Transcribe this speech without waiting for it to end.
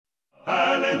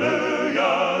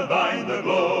Hallelujah, thine the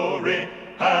glory.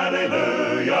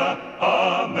 Hallelujah,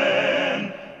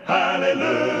 amen.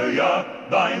 Hallelujah,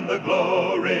 thine the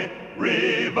glory.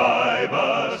 Revive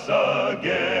us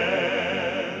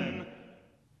again.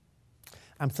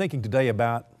 I'm thinking today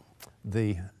about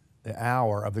the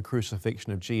hour of the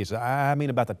crucifixion of Jesus. I mean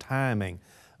about the timing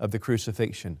of the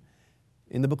crucifixion.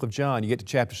 In the book of John, you get to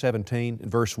chapter 17, in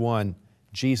verse 1,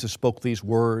 Jesus spoke these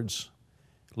words,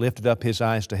 lifted up His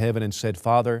eyes to heaven and said,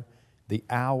 Father, the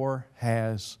hour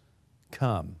has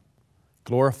come.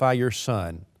 Glorify your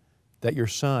Son, that your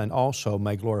Son also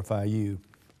may glorify you.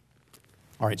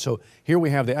 All right, so here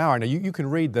we have the hour. Now you can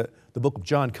read the book of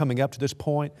John coming up to this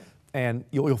point, and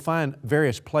you'll find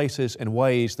various places and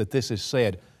ways that this is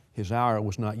said. His hour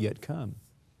was not yet come.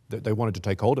 They wanted to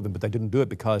take hold of Him, but they didn't do it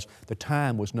because the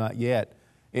time was not yet.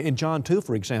 In John 2,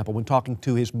 for example, when talking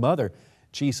to His mother,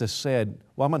 Jesus said,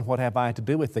 Woman, what have I to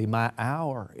do with thee? My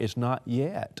hour is not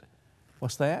yet.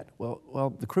 What's that?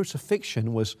 Well, the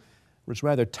crucifixion was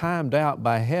rather timed out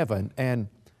by heaven, and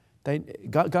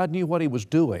God knew what He was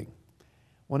doing.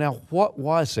 Well, now, what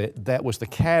was it that was the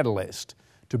catalyst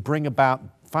to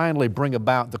finally bring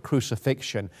about the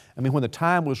crucifixion? I mean, when the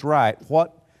time was right,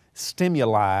 what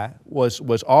stimuli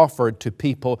was offered to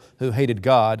people who hated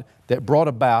God that brought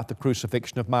about the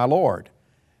crucifixion of my Lord?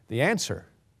 The answer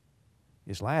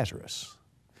is Lazarus.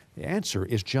 The answer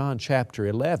is John chapter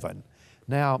 11.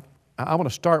 Now, I want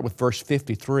to start with verse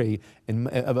 53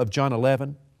 of John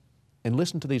 11 and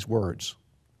listen to these words.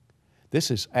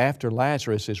 This is after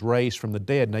Lazarus is raised from the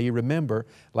dead. Now you remember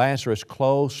Lazarus,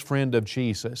 close friend of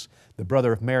Jesus, the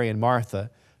brother of Mary and Martha,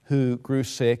 who grew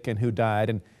sick and who died.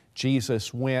 And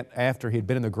Jesus went after He'd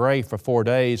been in the grave for 4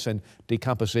 days and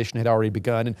decomposition had already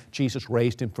begun, and Jesus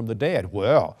raised him from the dead.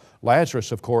 Well,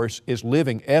 Lazarus, of course, is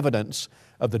living evidence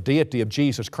of the deity of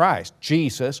Jesus Christ.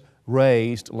 Jesus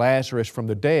raised Lazarus from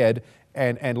the dead,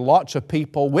 and lots of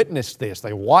people witnessed this.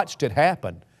 They watched it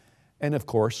happen. And of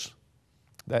course,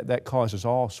 that causes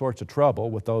all sorts of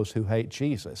trouble with those who hate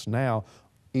Jesus. Now,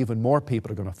 even more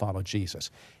people are going to follow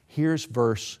Jesus. Here's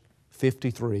verse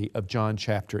 53 of John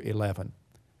chapter 11.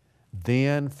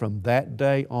 Then from that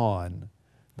day on,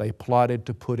 they plotted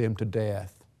to put Him to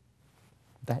death.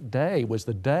 That day was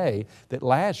the day that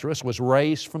Lazarus was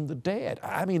raised from the dead.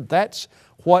 I mean, that's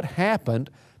what happened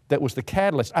that was the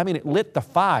catalyst. I mean, it lit the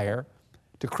fire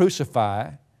to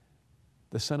crucify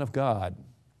the Son of God.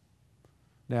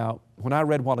 Now, when I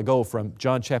read a while ago from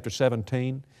John chapter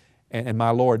 17, and my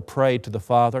Lord prayed to the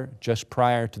Father just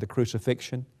prior to the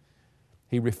crucifixion,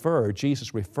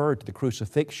 Jesus referred to the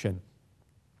crucifixion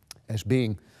as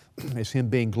Him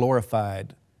being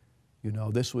glorified. You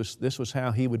know, this was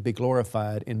how He would be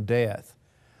glorified in death.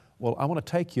 Well, I want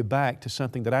to take you back to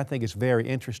something that I think is very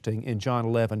interesting in John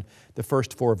 11, the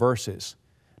first 4 verses.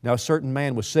 Now, a certain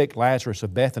man was sick, Lazarus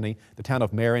of Bethany, the town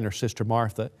of Mary and her sister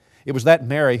Martha. It was that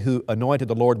Mary who anointed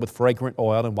the Lord with fragrant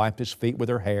oil and wiped His feet with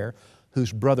her hair,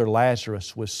 whose brother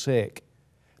Lazarus was sick.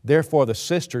 Therefore the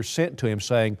sisters sent to Him,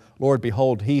 saying, Lord,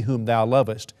 behold, he whom Thou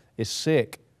lovest is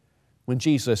sick. When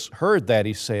Jesus heard that,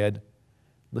 He said,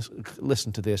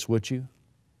 listen to this, would you?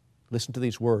 Listen to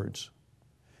these words.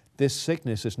 This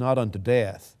sickness is not unto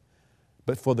death,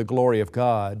 but for the glory of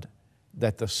God,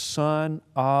 that the Son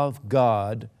of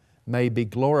God may be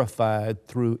glorified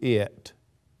through it.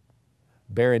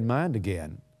 Bear in mind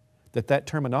again that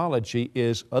terminology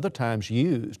is other times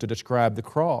used to describe the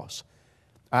cross.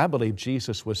 I believe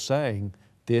Jesus was saying,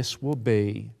 this will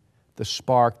be the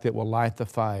spark that will light the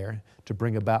fire to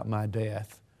bring about my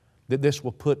death. That this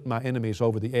will put my enemies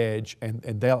over the edge and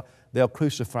they'll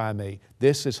crucify me.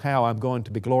 This is how I'm going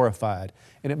to be glorified.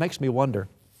 And it makes me wonder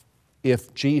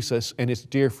if Jesus and His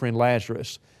dear friend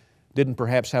Lazarus didn't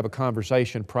perhaps have a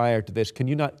conversation prior to this. Can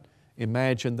you not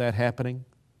imagine that happening?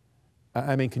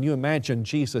 I mean, can you imagine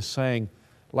Jesus saying,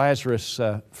 Lazarus,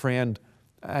 friend,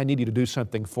 I need you to do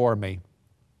something for me.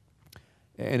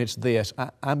 And it's this,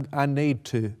 I need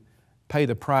to pay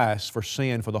the price for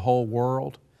sin for the whole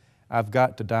world. I've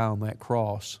got to die on that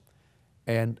cross.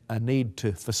 And I need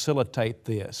to facilitate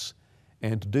this.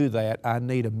 And to do that, I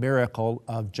need a miracle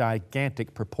of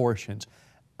gigantic proportions.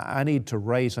 I need to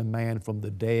raise a man from the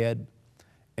dead.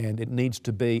 And it needs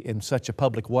to be in such a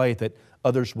public way that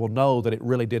others will know that it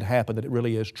really did happen, that it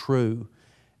really is true.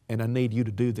 And I need you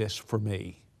to do this for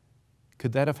me.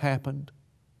 Could that have happened?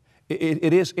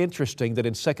 It is interesting that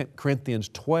in 2 Corinthians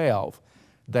 12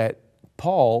 that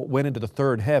Paul went into the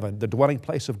third heaven, the dwelling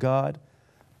place of God,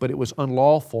 but it was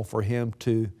unlawful for him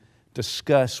to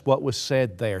discuss what was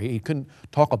said there. He couldn't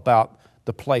talk about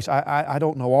the place. I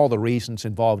don't know all the reasons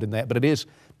involved in that, but it is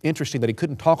interesting that he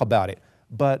couldn't talk about it.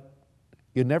 But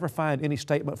You'll never find any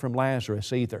statement from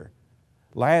Lazarus either.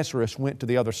 Lazarus went to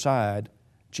the other side.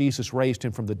 Jesus raised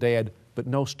him from the dead, but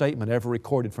no statement ever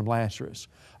recorded from Lazarus.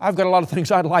 I've got a lot of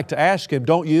things I'd like to ask him,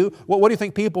 don't you? What do you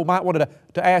think people might want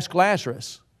to ask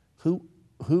Lazarus? Who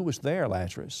was there,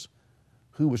 Lazarus?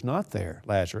 Who was not there,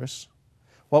 Lazarus?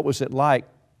 What was it like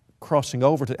crossing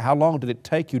over how long did it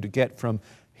take you to get from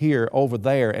here over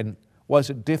there, and was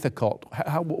it difficult?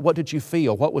 What did you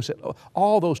feel? What was it?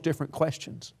 All those different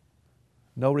questions.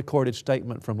 No recorded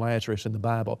statement from Lazarus in the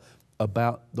Bible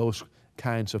about those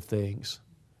kinds of things.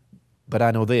 But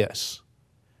I know this,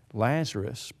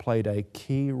 Lazarus played a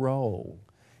key role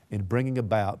in bringing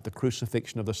about the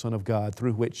crucifixion of the Son of God,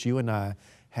 through which you and I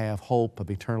have hope of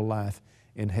eternal life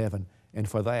in heaven. And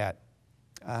for that,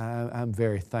 I'm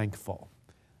very thankful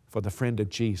for the friend of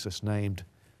Jesus named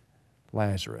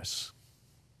Lazarus.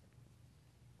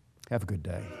 Have a good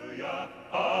day.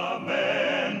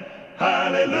 Amen.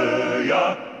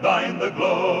 Hallelujah. Thine the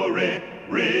glory.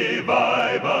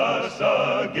 Revive us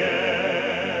again.